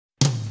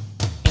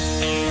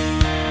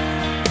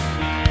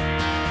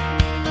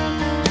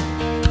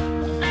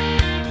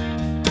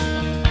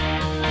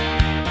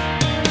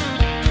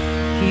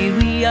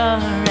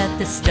are at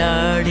the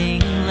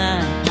starting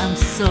line. I'm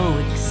so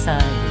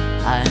excited,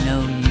 I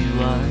know you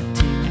are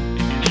too.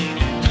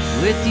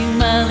 With you,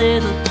 my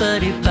little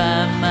buddy,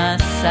 by my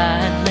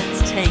side,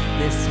 let's take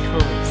this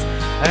course,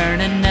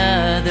 earn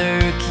another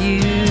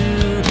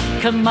cue.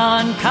 Come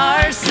on,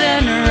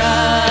 Carson,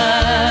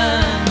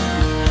 run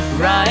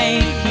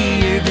right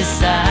here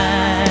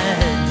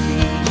beside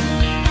me.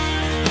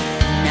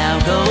 Now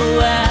go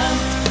out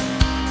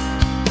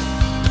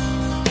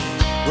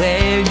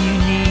where you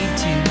need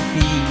to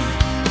be,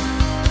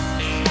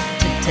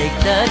 to take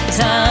the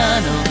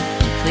tunnel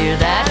and clear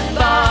that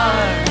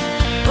bar,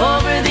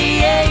 over the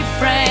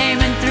A-frame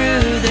and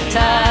through the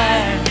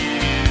tire.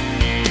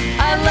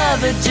 I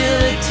love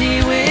agility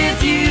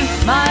with you,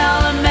 my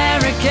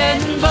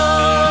all-American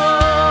boy.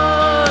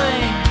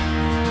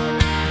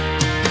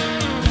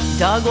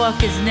 Dog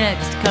walk is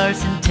next,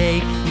 Carson,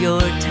 take your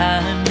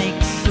time.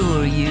 Make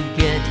sure you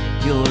get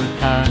your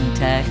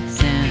contacts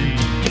in.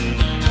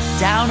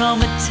 Down on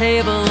the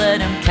table,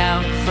 let him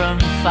count from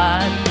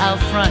 5. I'll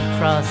front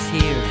cross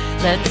here,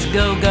 let's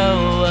go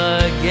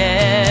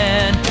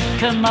again.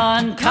 Come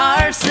on,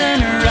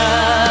 Carson,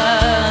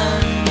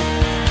 run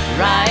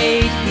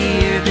right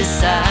here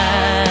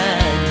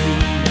beside me.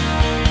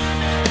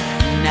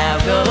 Now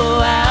go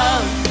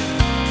out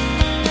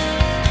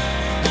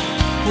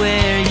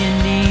where you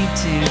need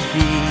to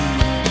be,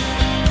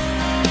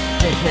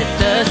 to hit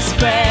the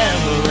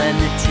scramble and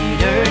the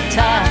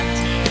teeter-tot.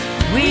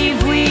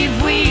 Weave, weave,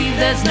 weave,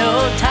 there's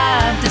no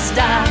time to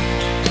stop.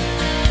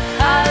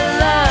 I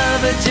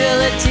love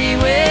agility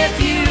with